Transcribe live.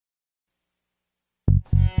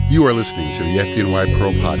You are listening to the FDNY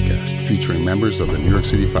Pro podcast featuring members of the New York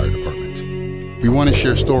City Fire Department. We want to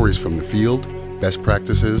share stories from the field, best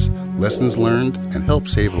practices, lessons learned, and help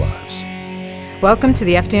save lives. Welcome to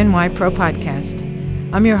the FDNY Pro podcast.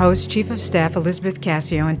 I'm your host, Chief of Staff Elizabeth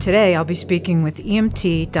Cassio, and today I'll be speaking with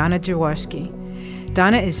EMT Donna Jaworski.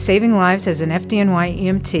 Donna is saving lives as an FDNY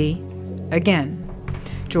EMT again.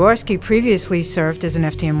 Jaworski previously served as an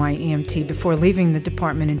FDNY EMT before leaving the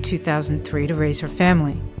department in 2003 to raise her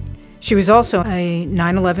family. She was also a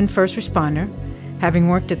 9/11 first responder, having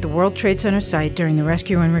worked at the World Trade Center site during the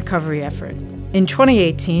rescue and recovery effort. In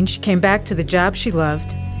 2018, she came back to the job she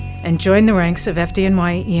loved and joined the ranks of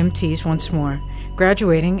FDNY EMTs once more,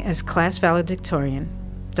 graduating as class valedictorian.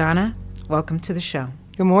 Donna, welcome to the show.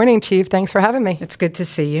 Good morning, Chief. Thanks for having me. It's good to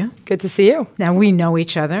see you. Good to see you. Now, we know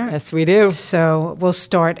each other. Yes, we do. So we'll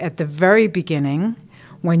start at the very beginning,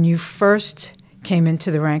 when you first came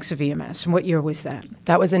into the ranks of EMS. And what year was that?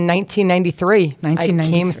 That was in 1993. 1993.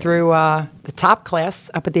 I came through the top class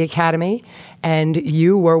up at the academy, and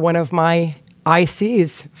you were one of my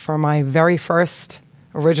ICs for my very first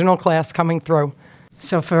original class coming through.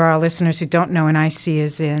 So for our listeners who don't know, an IC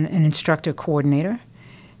is an instructor coordinator.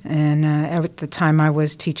 And at the time I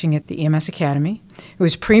was teaching at the EMS Academy. It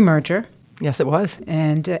was pre-merger. Yes, it was.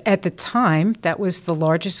 And at the time, that was the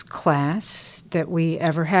largest class that we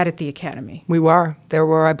ever had at the Academy. We were. There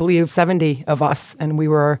were, I believe, 70 of us, and we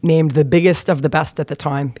were named the biggest of the best at the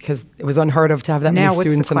time because it was unheard of to have that many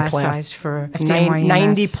students in the class. Now, what's the class size for It's FDNY EMS?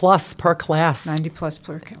 90 plus per class. 90 plus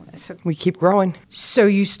per class. We keep growing. So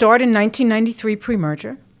you start in 1993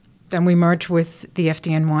 pre-merger. Then we merged with the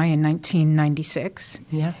FDNY in 1996.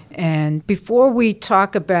 Yeah. And before we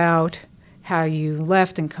talk about how you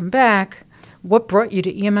left and come back, what brought you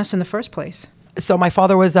to EMS in the first place? So my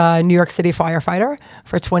father was a New York City firefighter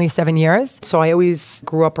for 27 years. So I always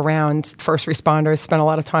grew up around first responders, spent a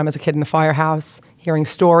lot of time as a kid in the firehouse, hearing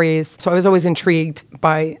stories. So I was always intrigued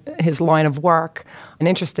by his line of work and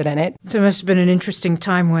interested in it. So it must have been an interesting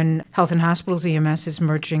time when Health and Hospitals EMS is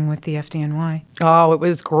merging with the FDNY. Oh, it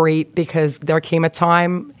was great because there came a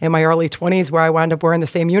time in my early 20s where I wound up wearing the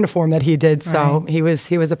same uniform that he did. So Right.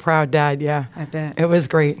 he was a proud dad, yeah. I bet. It was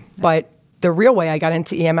great. But the real way I got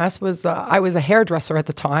into EMS was I was a hairdresser at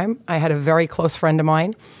the time. I had a very close friend of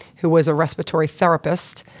mine who was a respiratory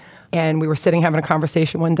therapist. And we were sitting having a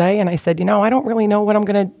conversation one day, and I said, I don't really know what I'm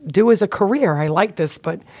going to do as a career. I like this,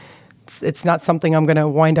 but it's not something I'm going to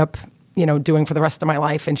wind up, doing for the rest of my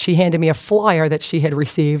life. And she handed me a flyer that she had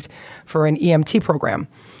received for an EMT program.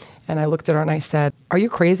 And I looked at her and I said, "Are you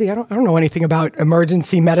crazy? I don't know anything about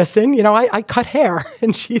emergency medicine. I cut hair."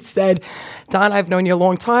 And she said, "Don, I've known you a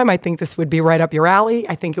long time. I think this would be right up your alley.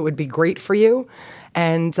 I think it would be great for you."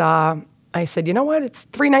 And I said, "You know what? It's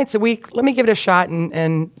 3 nights a week. Let me give it a shot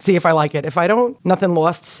and see if I like it. If I don't, nothing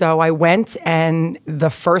lost." So I went, and the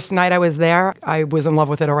first night I was there, I was in love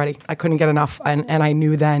with it already. I couldn't get enough, and I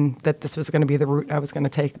knew then that this was going to be the route I was going to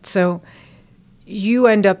take. So you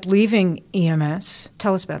end up leaving EMS.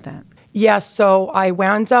 Tell us about that. Yeah, so I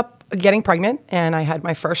wound up getting pregnant, and I had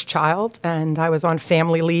my first child, and I was on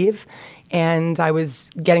family leave. And I was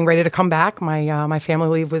getting ready to come back. My family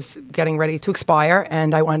leave was getting ready to expire,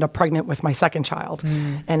 and I wound up pregnant with my second child.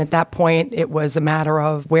 And at that point, it was a matter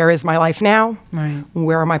of, where is my life now? Right.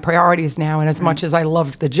 Where are my priorities now? And as much as I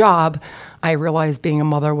loved the job, I realized being a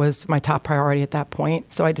mother was my top priority at that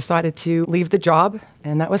point. So I decided to leave the job,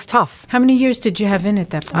 and that was tough. How many years did you have in at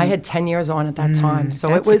that point? I had 10 years on at that time. So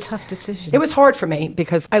that's it was a tough decision. It was hard for me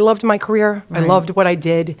because I loved my career. Right. I loved what I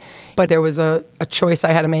did, but there was a choice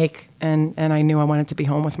I had to make, and I knew I wanted to be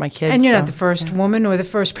home with my kids. And you're so, not the first woman or the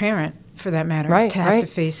first parent, for that matter, Right, to have right. to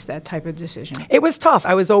face that type of decision. It was tough.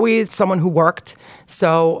 I was always someone who worked.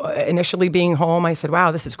 So initially being home, I said,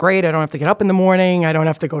 wow, this is great. I don't have to get up in the morning. I don't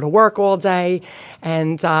have to go to work all day.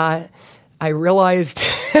 And I realized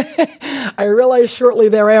shortly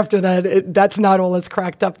thereafter that that's not all it's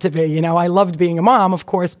cracked up to be. I loved being a mom, of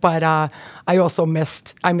course, but I also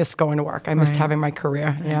missed going to work. I missed Right. having my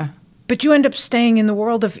career. Yeah. But you end up staying in the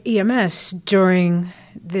world of EMS during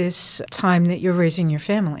this time that you're raising your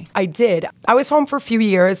family. I did. I was home for a few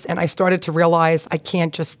years, and I started to realize I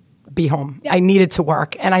can't just be home. I needed to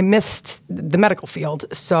work, and I missed the medical field.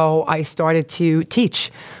 So I started to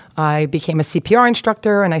teach. I became a CPR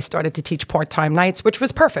instructor, and I started to teach part-time nights, which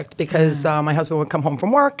was perfect because my husband would come home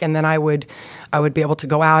from work, and then I would be able to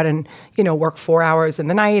go out and work 4 hours in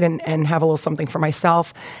the night and have a little something for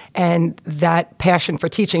myself. And that passion for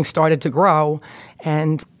teaching started to grow,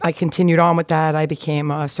 and I continued on with that. I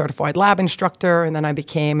became a certified lab instructor, and then I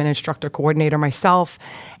became an instructor coordinator myself.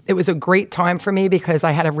 It was a great time for me because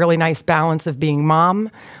I had a really nice balance of being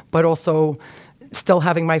mom, but also still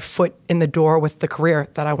having my foot in the door with the career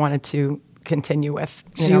that I wanted to continue with.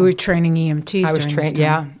 So you were training EMTs I was during trained, this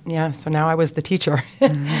time. yeah. So now I was the teacher.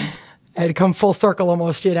 I had come full circle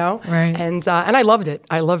almost, Right. And I loved it.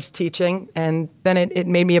 I loved teaching. And then it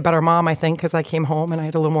made me a better mom, I think, because I came home and I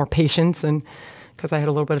had a little more patience and because I had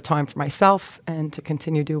a little bit of time for myself and to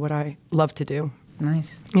continue to do what I love to do.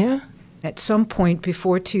 Nice. Yeah. At some point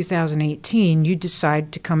before 2018, you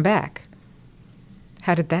decided to come back.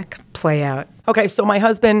 How did that play out? Okay, so my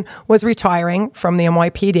husband was retiring from the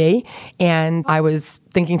NYPD, and I was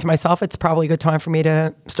thinking to myself, it's probably a good time for me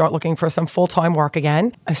to start looking for some full-time work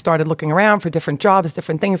again. I started looking around for different jobs,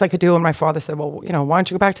 different things I could do, and my father said, well, why don't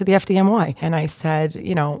you go back to the FDNY? And I said,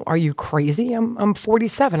 are you crazy? I'm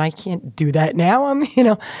 47. I can't do that now.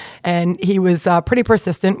 And he was pretty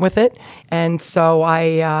persistent with it, and so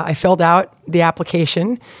I filled out the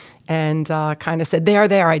application and kind of said,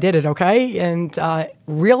 there, I did it, okay? And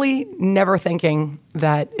really never thinking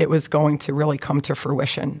that it was going to really come to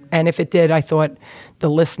fruition. And if it did, I thought the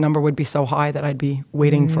list number would be so high that I'd be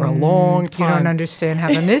waiting for a long time. You don't understand how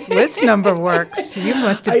the list number works. You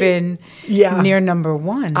must have been near number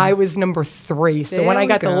 1. I was number 3. So when I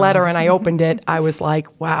got the letter and I opened it, I was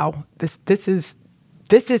like, wow, this is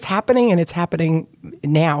happening, and it's happening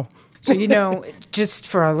now. So, just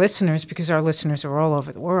for our listeners, because our listeners are all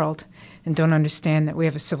over the world and don't understand that we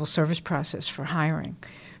have a civil service process for hiring.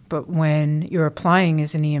 But when you're applying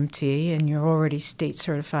as an EMT and you're already state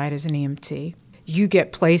certified as an EMT, you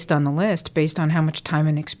get placed on the list based on how much time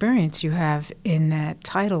and experience you have in that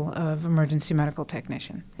title of emergency medical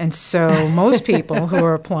technician. And so most people who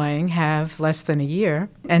are applying have less than a year,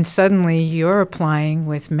 and suddenly you're applying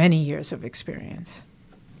with many years of experience.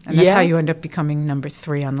 And that's how you end up becoming number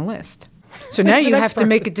 3 on the list. So now you have to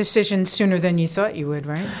make a decision sooner than you thought you would,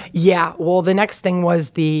 right? Yeah. Well, the next thing was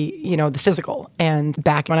the physical. And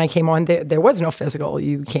back when I came on, there was no physical.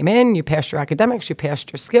 You came in, you passed your academics, you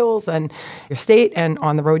passed your skills and your state, and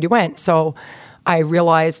on the road you went. So I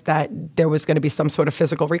realized that there was going to be some sort of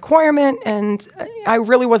physical requirement, and I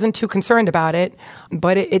really wasn't too concerned about it.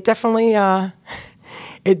 But it definitely...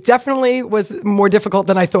 It definitely was more difficult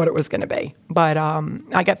than I thought it was going to be. But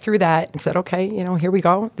I got through that and said, okay, here we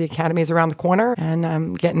go. The academy is around the corner, and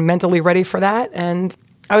I'm getting mentally ready for that. And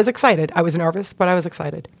I was excited. I was nervous, but I was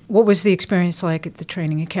excited. What was the experience like at the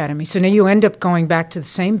training academy? So now you end up going back to the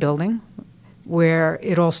same building where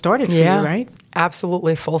it all started for you, right?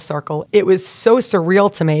 Absolutely, full circle. It was so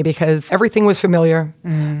surreal to me because everything was familiar,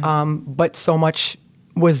 but so much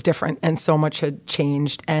was different, and so much had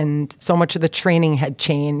changed, and so much of the training had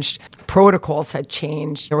changed. Protocols had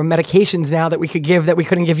changed. There were medications now that we could give that we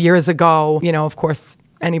couldn't give years ago. Of course,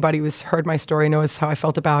 anybody who's heard my story knows how I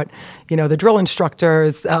felt about, the drill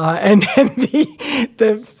instructors and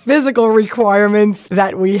the physical requirements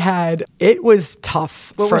that we had. It was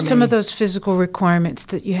tough. What were some of those physical requirements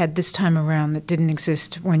that you had this time around that didn't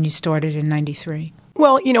exist when you started in 93?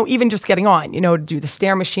 Well, even just getting on, to do the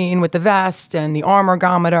stair machine with the vest and the arm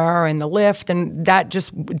ergometer and the lift, and that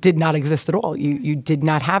just did not exist at all. You did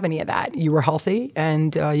not have any of that. You were healthy,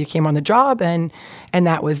 and you came on the job, and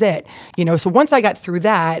that was it. So once I got through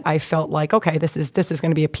that, I felt like, okay, this is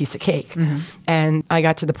going to be a piece of cake. Mm-hmm. And I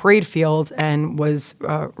got to the parade field and was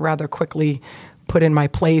rather quickly put in my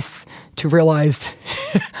place to realize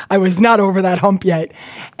I was not over that hump yet.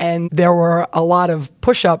 And there were a lot of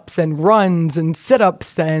push-ups and runs and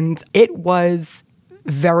sit-ups, and it was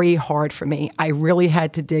very hard for me. I really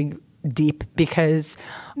had to dig deep because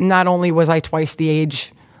not only was I twice the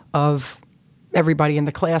age of everybody in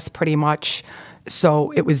the class pretty much, so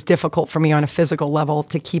it was difficult for me on a physical level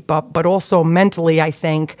to keep up, but also mentally, I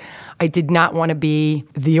think I did not want to be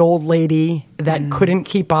the old lady that couldn't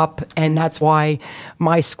keep up, and that's why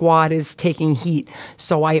my squad is taking heat.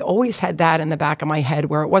 So I always had that in the back of my head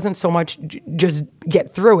where it wasn't so much just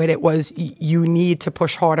get through it, it was you need to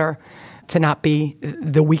push harder to not be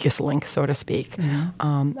the weakest link, so to speak.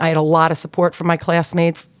 Mm-hmm. I had a lot of support from my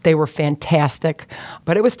classmates. They were fantastic,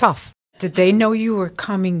 but it was tough. Did they know you were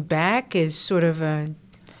coming back as sort of a...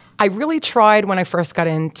 I really tried when I first got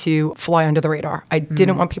in to fly under the radar. I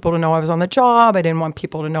didn't want people to know I was on the job. I didn't want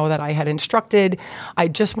people to know that I had instructed. I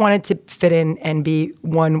just wanted to fit in and be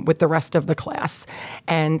one with the rest of the class.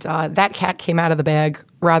 And that cat came out of the bag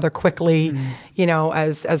rather quickly.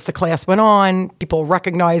 As the class went on, people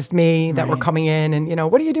recognized me that were coming in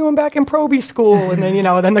and, what are you doing back in Proby school? And then,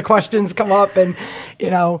 then the questions come up and,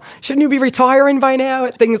 shouldn't you be retiring by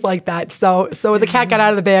now? Things like that. So the cat got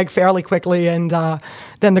out of the bag fairly quickly, and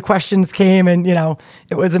then the questions came, and,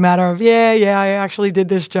 it was a matter of, I actually did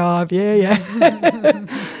this job. Yeah.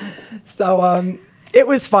 So it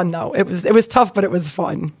was fun, though. It was tough, but it was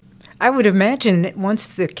fun. I would imagine that once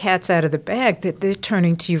the cat's out of the bag, that they're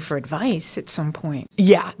turning to you for advice at some point.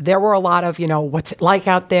 Yeah, there were a lot of, what's it like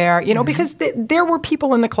out there? Because there were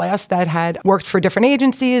people in the class that had worked for different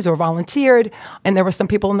agencies or volunteered, and there were some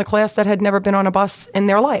people in the class that had never been on a bus in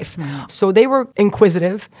their life. So they were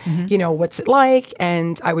inquisitive, what's it like?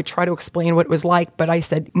 And I would try to explain what it was like, but I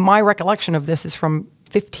said, my recollection of this is from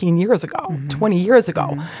 15 years ago, 20 years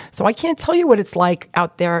ago. So I can't tell you what it's like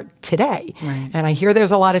out there today. Right. And I hear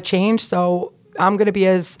there's a lot of change, so I'm going to be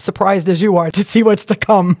as surprised as you are to see what's to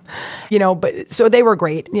come. But so they were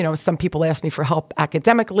great. Some people asked me for help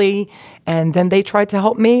academically, and then they tried to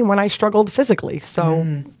help me when I struggled physically. So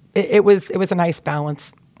it was a nice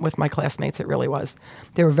balance with my classmates. It really was.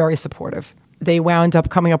 They were very supportive. They wound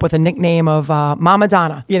up coming up with a nickname of Mama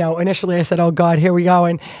Donna. Initially I said, "Oh God, here we go,"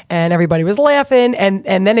 and everybody was laughing, and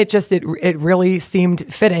then it really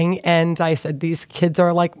seemed fitting. And I said, "These kids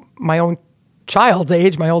are like my own child's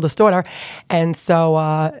age, my oldest daughter," and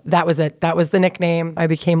so that was it. That was the nickname. I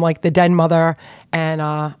became like the den mother, and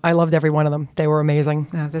I loved every one of them. They were amazing.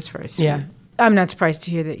 Oh, that's very sweet. Yeah. I'm not surprised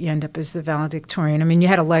to hear that you end up as the valedictorian. I mean, you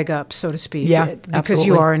had a leg up, so to speak, because absolutely.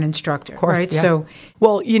 you are an instructor, Of course, right? yeah. So,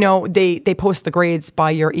 well, they post the grades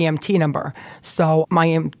by your EMT number. So my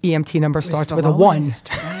EMT number starts with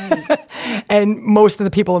lowest, a 1. Right. And most of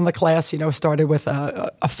the people in the class, started with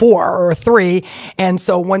a 4 or a 3. And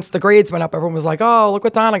so once the grades went up, everyone was like, "Oh, look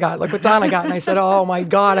what Donna got, look what Donna got." And I said, "Oh my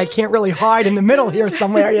God, I can't really hide in the middle here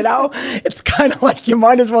somewhere, It's kind of like you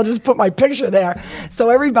might as well just put my picture there." So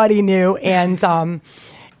everybody knew. And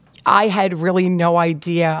I had really no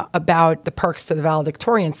idea about the perks to the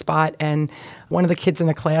valedictorian spot. And one of the kids in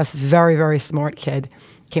the class, very, very smart kid,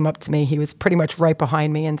 came up to me. He was pretty much right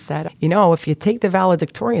behind me and said, "If you take the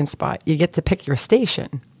valedictorian spot, you get to pick your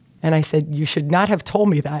station." And I said, "You should not have told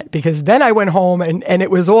me that," because then I went home and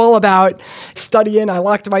it was all about studying. I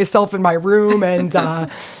locked myself in my room and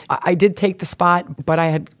I did take the spot, but I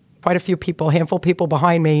had quite a few people, handful of people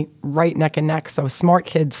behind me, right neck and neck. So smart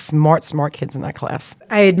kids, smart kids in that class.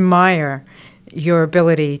 I admire your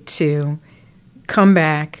ability to come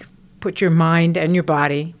back, put your mind and your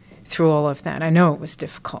body through all of that. I know it was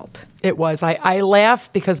difficult. It was. I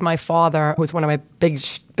laugh because my father was one of my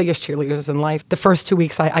biggest cheerleaders in life. The first 2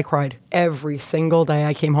 weeks, I cried. Every single day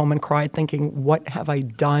I came home and cried thinking, what have I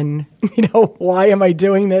done? Why am I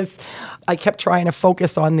doing this? I kept trying to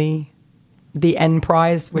focus on the end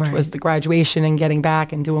prize, which was the graduation and getting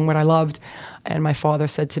back and doing what I loved. And my father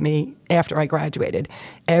said to me after I graduated,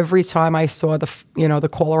 every time I saw the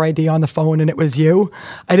caller ID on the phone and it was you,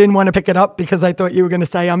 I didn't want to pick it up because I thought you were going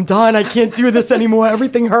to say, "I'm done. I can't do this anymore.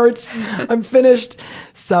 Everything hurts. I'm finished."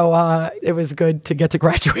 So it was good to get to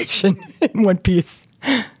graduation in one piece.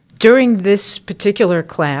 During this particular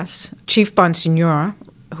class, Chief Bonsignora,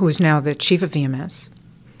 who is now the chief of EMS,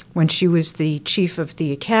 when she was the chief of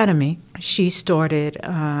the academy, she started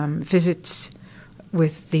visits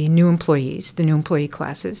with the new employees, the new employee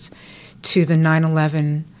classes, to the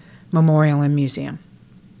 9/11 Memorial and Museum.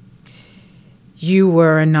 You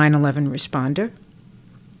were a 9/11 responder,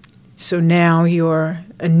 so now you're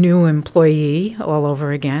a new employee all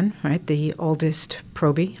over again, right? The oldest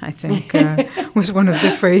probie, I think, was one of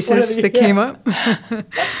the phrases that came up.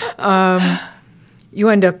 You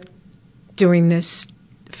end up doing this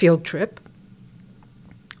field trip.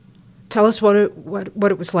 Tell us what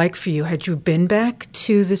it was like for you. Had you been back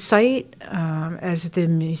to the site as the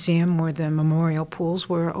museum or the memorial pools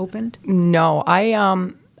were opened? No,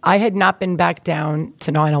 I had not been back down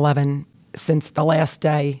to 9/11 since the last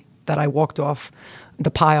day that I walked off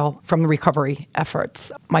the pile from the recovery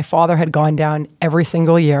efforts. My father had gone down every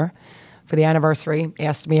single year for the anniversary,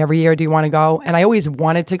 asked me every year, "Do you want to go?" And I always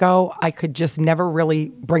wanted to go. I could just never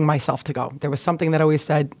really bring myself to go. There was something that always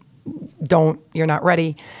said, "Don't, you're not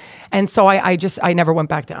ready." And so I never went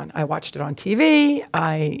back down. I watched it on TV.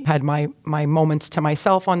 I had my moments to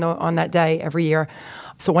myself on that day every year.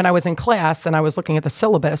 So when I was in class and I was looking at the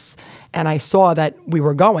syllabus and I saw that we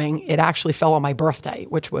were going, it actually fell on my birthday,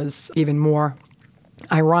 which was even more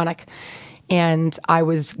ironic. And I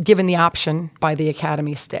was given the option by the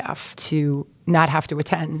academy staff to not have to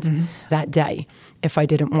attend that day if I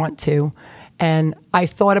didn't want to. And I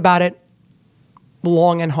thought about it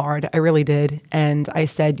long and hard. I really did. And I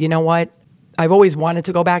said, you know what? I've always wanted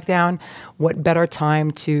to go back down. What better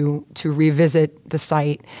time to revisit the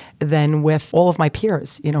site than with all of my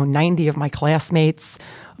peers, 90 of my classmates,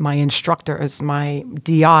 my instructors, my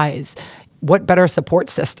DIs. What better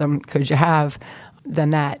support system could you have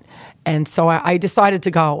than that? And so I decided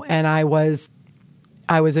to go, and I was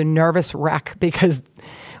a nervous wreck because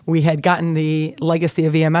we had gotten the Legacy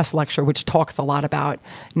of EMS lecture, which talks a lot about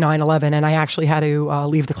 9/11, and I actually had to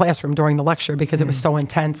leave the classroom during the lecture because it was so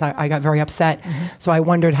intense. I got very upset. So I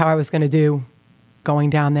wondered how I was going to do going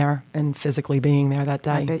down there and physically being there that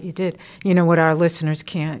day. I bet you did. You know, what our listeners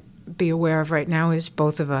can't be aware of right now is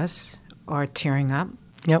both of us are tearing up.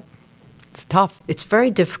 Yep. It's tough. It's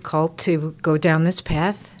very difficult to go down this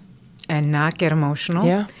path and not get emotional.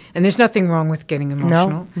 Yeah. And there's nothing wrong with getting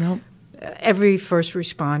emotional. No. Every first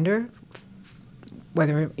responder,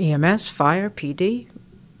 whether EMS, fire, PD,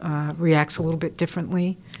 reacts a little bit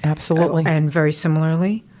differently. Absolutely. And very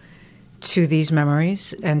similarly to these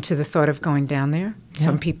memories and to the thought of going down there. Yeah.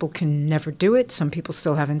 Some people can never do it. Some people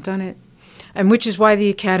still haven't done it. And which is why the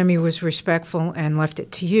Academy was respectful and left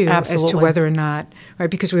it to you Absolutely. as to whether or not, right?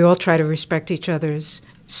 Because we all try to respect each other's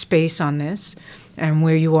space on this and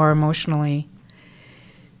where you are emotionally.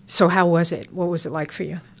 So how was it? What was it like for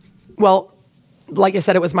you? Well, like I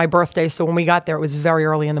said, it was my birthday, so when we got there, it was very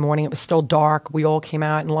early in the morning. It was still dark. We all came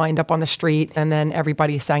out and lined up on the street, and then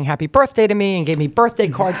everybody sang happy birthday to me and gave me birthday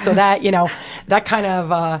cards, so that, that kind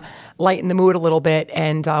of lightened the mood a little bit.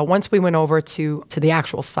 And once we went over to the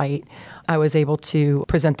actual site, I was able to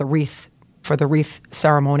present the wreath for the wreath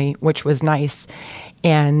ceremony, which was nice.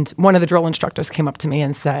 And one of the drill instructors came up to me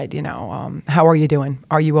and said, how are you doing?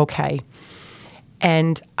 Are you okay?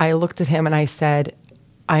 And I looked at him and I said,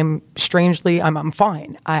 I'm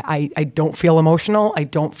fine. I don't feel emotional. I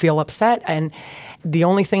don't feel upset. And the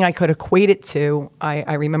only thing I could equate it to,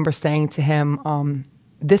 I remember saying to him,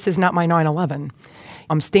 this is not my 9/11.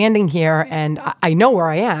 I'm standing here and I know where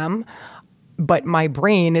I am, but my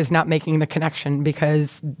brain is not making the connection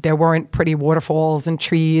because there weren't pretty waterfalls and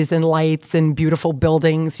trees and lights and beautiful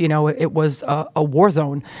buildings. It was a war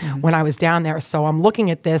zone when I was down there. So I'm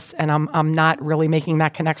looking at this and I'm not really making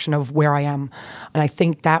that connection of where I am. And I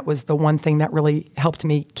think that was the one thing that really helped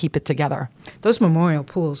me keep it together. Those memorial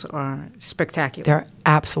pools are spectacular. They're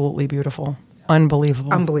absolutely beautiful.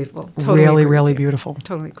 Unbelievable. Totally really, agree with really you. Beautiful.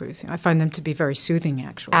 Totally agree with you. I find them to be very soothing,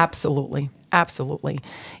 actually. Absolutely.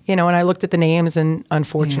 And I looked at the names, and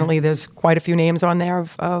unfortunately, there's quite a few names on there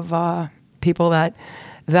of people that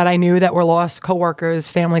I knew that were lost, coworkers,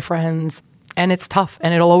 family, friends. And it's tough,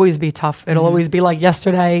 and it'll always be tough. It'll always be like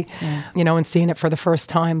yesterday, and seeing it for the first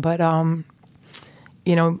time. But,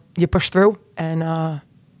 you push through, and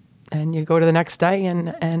you go to the next day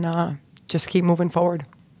and just keep moving forward.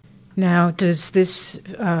 Now, does this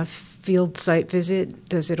field site visit,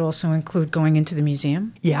 does it also include going into the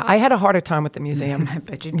museum? Yeah, I had a harder time with the museum. I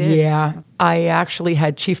bet you did. Yeah. I actually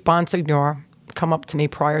had Chief Bonsignor come up to me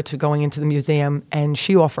prior to going into the museum, and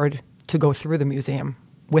she offered to go through the museum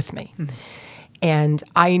with me. Mm-hmm. And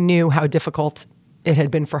I knew how difficult it had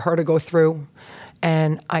been for her to go through.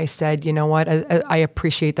 And I said, you know what, I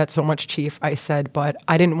appreciate that so much, Chief. I said, but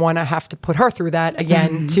I didn't want to have to put her through that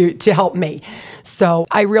again to help me. So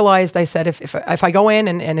I realized, I said, if I go in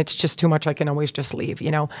and it's just too much, I can always just leave,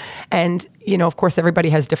 And, of course,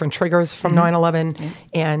 everybody has different triggers from 9/11. Mm-hmm.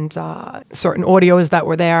 And certain audios that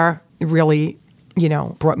were there really,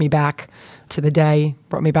 brought me back to the day,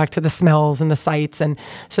 brought me back to the smells and the sights. And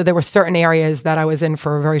so there were certain areas that I was in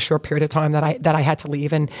for a very short period of time that I had to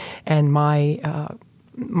leave. And my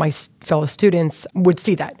fellow students would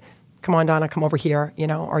see that. Come on, Donna, come over here.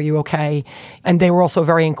 Are you okay? And they were also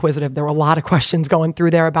very inquisitive. There were a lot of questions going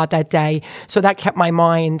through there about that day. So that kept my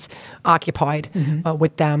mind occupied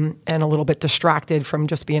with them and a little bit distracted from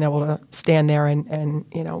just being able to stand there and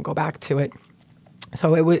go back to it.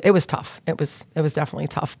 So it was tough. It was definitely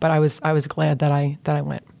tough, but I was glad that I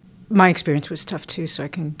went. My experience was tough too, so I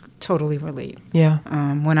can totally relate. Yeah.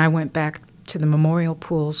 When I went back to the memorial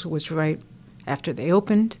pools was right after they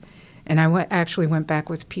opened, and I actually went back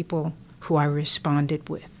with people who I responded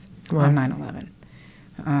with on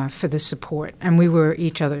 9/11 for the support, and we were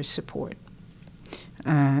each other's support.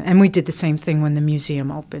 And we did the same thing when the museum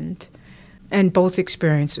opened, and both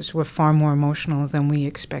experiences were far more emotional than we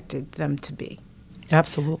expected them to be.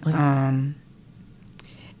 Absolutely. And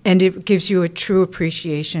it gives you a true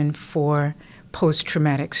appreciation for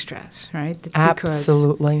post-traumatic stress, right?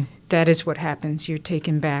 Absolutely. Because that is what happens. You're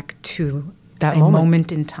taken back to that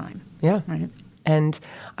moment in time. Yeah. Right? And,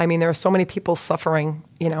 there are so many people suffering,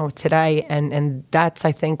 today, and that's,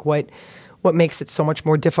 I think, what makes it so much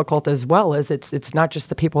more difficult as well, is it's not just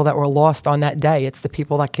the people that were lost on that day, it's the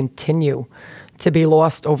people that continue to be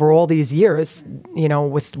lost over all these years,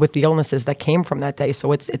 with the illnesses that came from that day.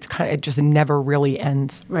 So it just never really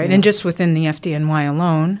ends. Right, and just within the FDNY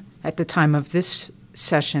alone, at the time of this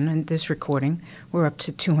session and this recording, we're up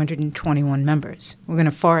to 221 members. We're going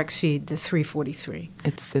to far exceed the 343.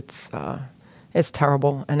 It's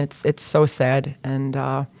terrible, and it's so sad,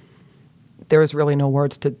 and there's really no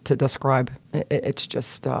words to describe. It's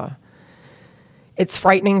just, it's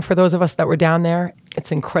frightening for those of us that were down there.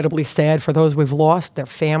 It's incredibly sad for those we've lost, their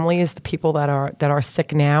families, the people that are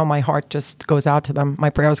sick now. My heart just goes out to them. My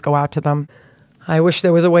prayers go out to them. I wish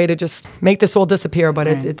there was a way to just make this all disappear, but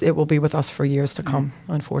it will be with us for years to come,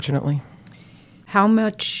 unfortunately. How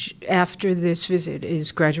much after this visit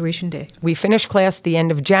is graduation day? We finished class the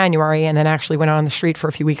end of January and then actually went out on the street for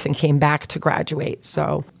a few weeks and came back to graduate.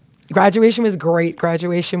 So graduation was great.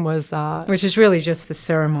 Graduation was... Which is really just the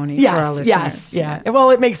ceremony for our listeners. Yes, yeah. Well,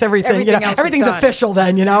 it makes everything everything's official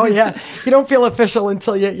then, Yeah. You don't feel official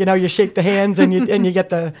until you shake the hands and you get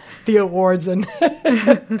the awards. And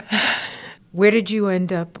Where did you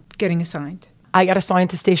end up getting assigned? I got assigned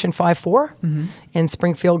to Station 5-4 in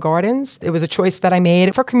Springfield Gardens. It was a choice that I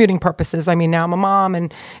made for commuting purposes. I mean, now I'm a mom,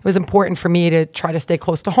 and it was important for me to try to stay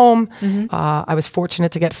close to home. I was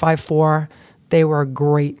fortunate to get 5-4. They were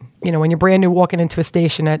great. When you're brand new walking into a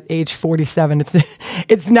station at age 47,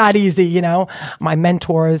 it's not easy, My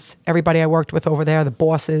mentors, everybody I worked with over there, the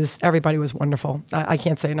bosses, everybody was wonderful. I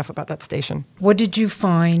can't say enough about that station. What did you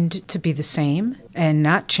find to be the same and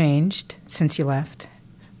not changed since you left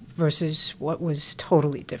versus what was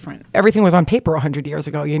totally different? Everything was on paper 100 years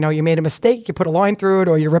ago. You made a mistake, you put a line through it,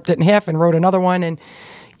 or you ripped it in half and wrote another one, and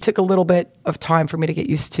took a little bit of time for me to get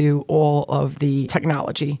used to all of the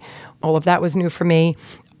technology. All of that was new for me.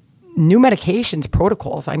 New medications,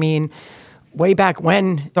 protocols. I mean, way back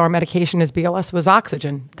when our medication as BLS was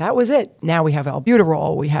oxygen. That was it. Now we have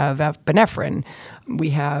albuterol, we have epinephrine, we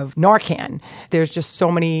have Narcan. There's just so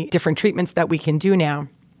many different treatments that we can do now.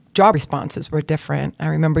 Job responses were different. I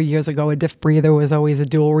remember years ago, a diff breather was always a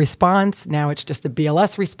dual response. Now it's just a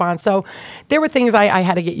BLS response. So there were things I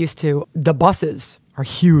had to get used to. The buses are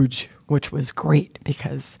huge, which was great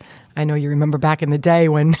because I know you remember back in the day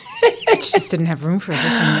when you just didn't have room for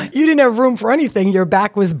everything. You didn't have room for anything. Your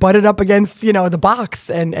back was butted up against, the box,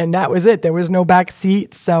 and that was it. There was no back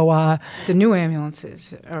seat. So the new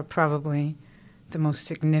ambulances are probably the most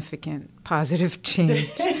significant positive change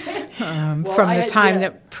from the time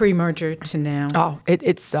that pre-merger to now. Oh,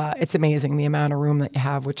 it's amazing the amount of room that you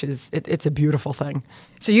have, which is it's a beautiful thing.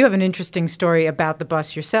 So you have an interesting story about the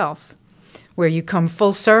bus yourself, where you come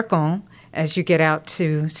full circle as you get out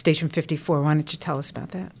to Station 54. Why don't you tell us about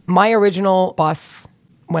that? My original bus,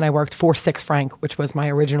 when I worked for 6 Frank, which was my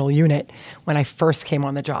original unit when I first came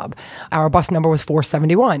on the job, our bus number was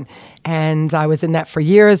 471. And I was in that for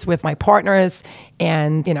years with my partners.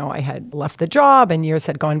 And, I had left the job and years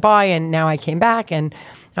had gone by. And now I came back and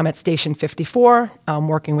I'm at Station 54,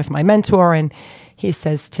 working with my mentor. And he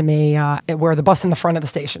says to me, we're the bus in the front of the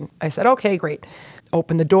station. I said, okay, great.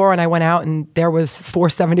 Opened the door and I went out and there was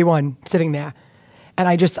 471 sitting there. And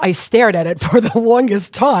I stared at it for the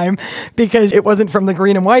longest time because it wasn't from the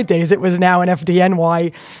green and white days. It was now an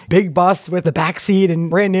FDNY big bus with a back seat and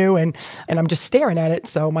brand new. And I'm just staring at it.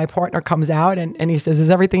 So my partner comes out and he says, is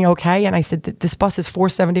everything okay? And I said, this bus is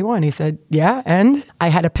 471. He said, yeah. And I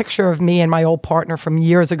had a picture of me and my old partner from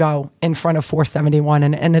years ago in front of 471.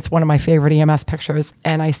 And it's one of my favorite EMS pictures.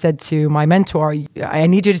 And I said to my mentor, I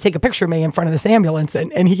need you to take a picture of me in front of this ambulance.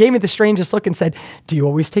 And he gave me the strangest look and said, do you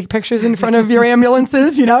always take pictures in front of your ambulance?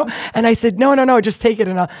 And I said, no, just take it.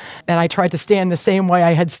 And I tried to stand the same way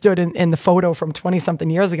I had stood in the photo from 20-something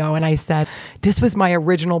years ago. And I said, this was my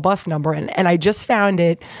original bus number. And I just found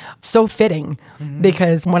it so fitting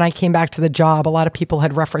because when I came back to the job, a lot of people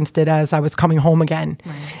had referenced it as I was coming home again.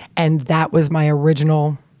 Right. And that was my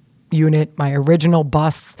original unit, my original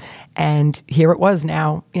bus. And here it was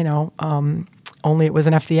now, only it was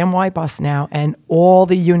an FDNY bus now. And all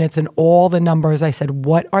the units and all the numbers, I said,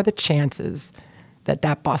 what are the chances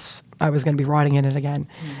that bus, I was going to be riding in it again.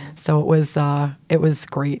 So it was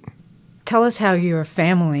great. Tell us how your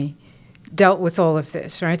family dealt with all of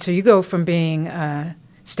this, right? So you go from being a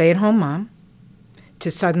stay-at-home mom to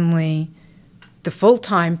suddenly the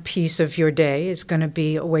full-time piece of your day is going to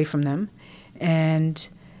be away from them. And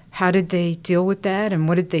how did they deal with that? And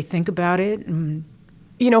what did they think about it? And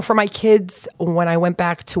for my kids, when I went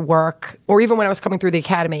back to work, or even when I was coming through the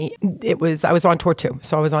academy, I was on tour too,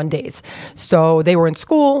 so I was on days. So they were in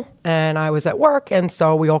school, and I was at work, and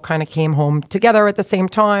so we all kind of came home together at the same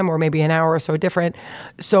time, or maybe an hour or so different.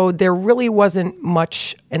 So there really wasn't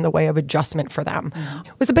much in the way of adjustment for them. Mm-hmm.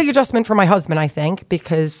 It was a big adjustment for my husband, I think,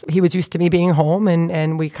 because he was used to me being home,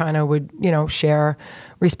 and we kind of would, share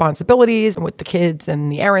responsibilities with the kids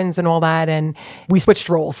and the errands and all that. And we switched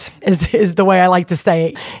roles, is the way I like to say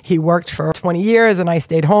it. He worked for 20 years and I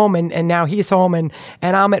stayed home, and now he's home and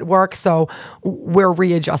I'm at work. So we're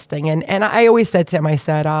readjusting. And I always said to him, I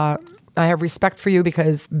said, I have respect for you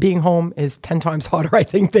because being home is 10 times harder, I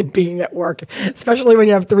think, than being at work, especially when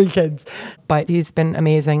you have 3 kids. But he's been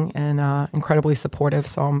amazing and incredibly supportive,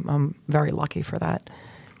 so I'm very lucky for that.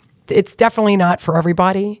 It's definitely not for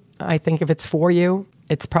everybody. I think if it's for you,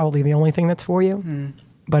 it's probably the only thing that's for you.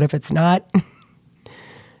 But if it's not,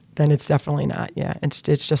 then it's definitely not. Yeah, it's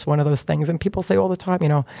just one of those things. And people say all the time,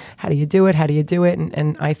 how do you do it? How do you do it?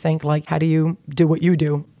 And I think, how do you do what you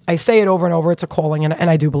do? I say it over and over, it's a calling, and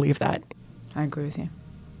I do believe that. I agree with you.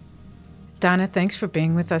 Donna, thanks for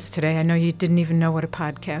being with us today. I know you didn't even know what a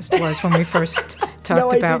podcast was when we first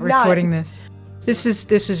talked about recording this. This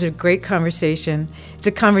is a great conversation. It's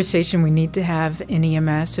a conversation we need to have in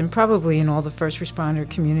EMS and probably in all the first responder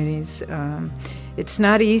communities. It's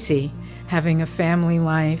not easy having a family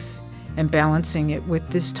life and balancing it with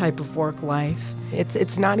this type of work life.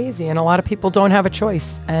 It's not easy, and a lot of people don't have a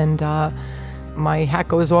choice. And my hat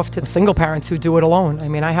goes off to single parents who do it alone. I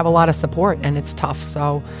mean, I have a lot of support, and it's tough.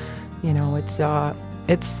 So,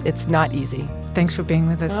 it's not easy. Thanks for being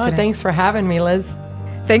with us today. Thanks for having me, Liz.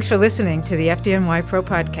 Thanks for listening to the FDNY Pro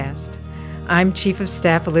Podcast. I'm Chief of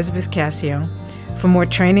Staff Elizabeth Cassio. For more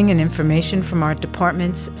training and information from our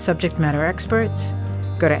department's subject matter experts,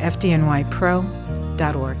 go to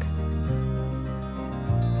fdnypro.org.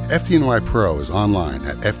 FDNY Pro is online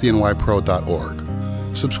at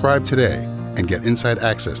fdnypro.org. Subscribe today and get inside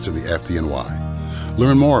access to the FDNY.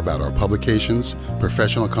 Learn more about our publications,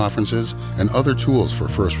 professional conferences, and other tools for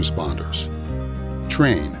first responders.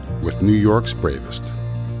 Train with New York's bravest.